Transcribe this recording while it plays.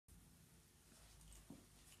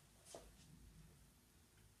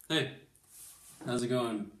Hey, how's it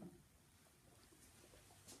going?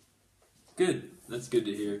 Good, that's good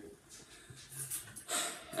to hear.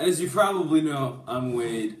 As you probably know, I'm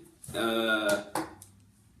Wade, and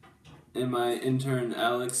my intern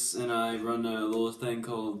Alex and I run a little thing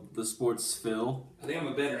called the Sports Phil. I think I'm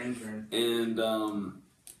a better intern. And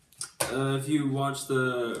if you watched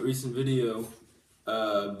the recent video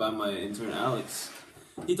by my intern Alex,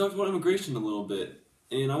 he talked about immigration a little bit.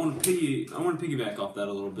 And I want to piggyback off that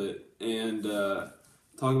a little bit and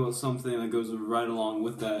talk about something that goes right along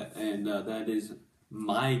with that, and that is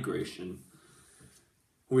migration,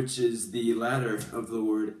 which is the latter of the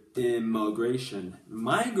word immigration.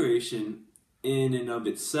 Migration, in and of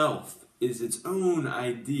itself, is its own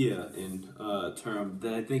idea and term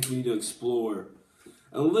that I think we need to explore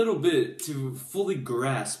a little bit to fully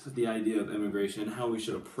grasp the idea of immigration and how we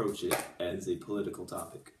should approach it as a political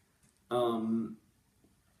topic.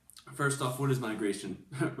 First off, what is migration,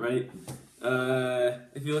 right?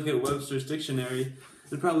 If you look at Webster's dictionary,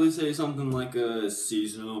 it'd probably say something like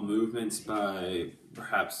seasonal movements by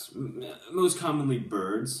perhaps most commonly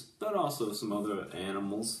birds, but also some other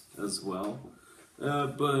animals as well.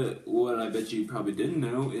 But what I bet you probably didn't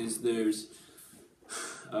know is there's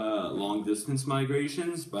long distance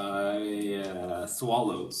migrations by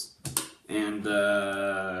swallows and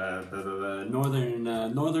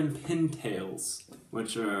northern pintails,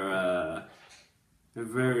 which are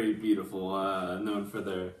very beautiful, known for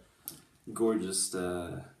their gorgeous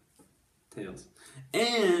tails,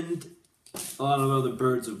 and a lot of other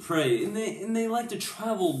birds of prey, and they like to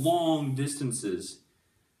travel long distances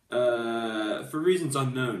for reasons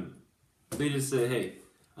unknown. They just say, "Hey,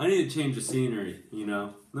 I need to change the scenery.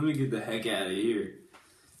 Let me get the heck out of here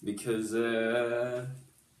because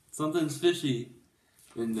something's fishy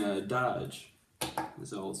in Dodge,"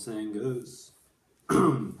 as the old saying goes.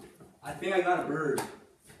 I think I got a bird.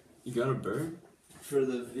 You got a bird? For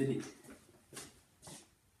the video.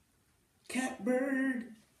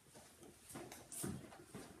 Catbird!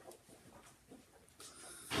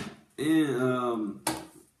 And,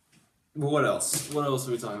 what else? What else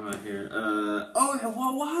are we talking about here?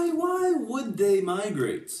 Why would they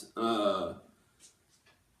migrate? Why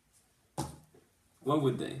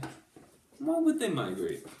would they? Why would they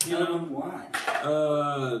migrate? Why?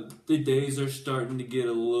 The days are starting to get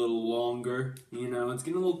a little longer. It's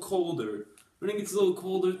getting a little colder. When it gets a little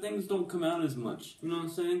colder, things don't come out as much. You know what I'm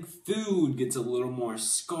saying? Food gets a little more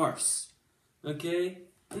scarce. Okay?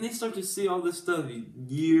 And they start to see all this stuff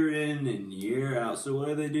year in and year out. So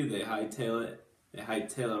what do? They hightail it. They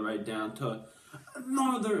hightail it right down to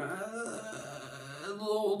northern, a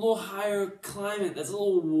little higher climate that's a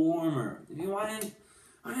little warmer. Why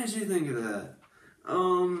didn't you think of that?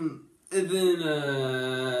 And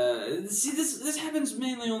then, see, this happens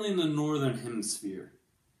mainly only in the northern hemisphere.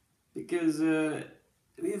 Because,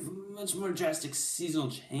 we have much more drastic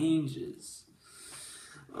seasonal changes.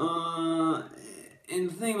 And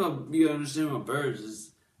the thing you gotta understand about birds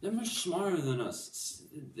is they're much smarter than us.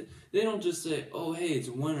 They don't just say, "Oh, hey, it's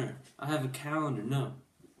winter. I have a calendar." No.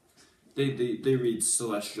 They read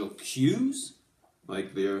celestial cues,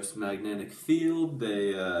 like the Earth's magnetic field.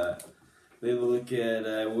 They look at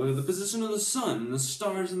the position of the sun and the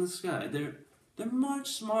stars in the sky. They're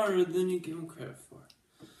much smarter than you give them credit for.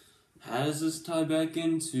 How does this tie back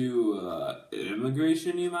into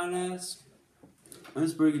immigration, you might ask?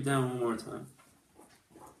 Let's break it down one more time.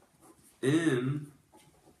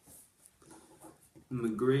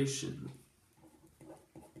 Immigration.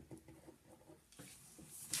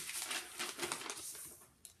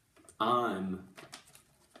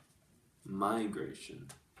 Migration.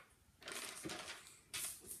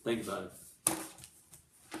 Think about it.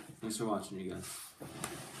 Thanks for watching, you guys.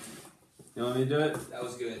 You want me to do it? That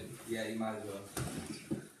was good. Yeah, you might as well.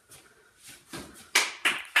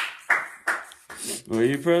 Will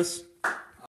you press?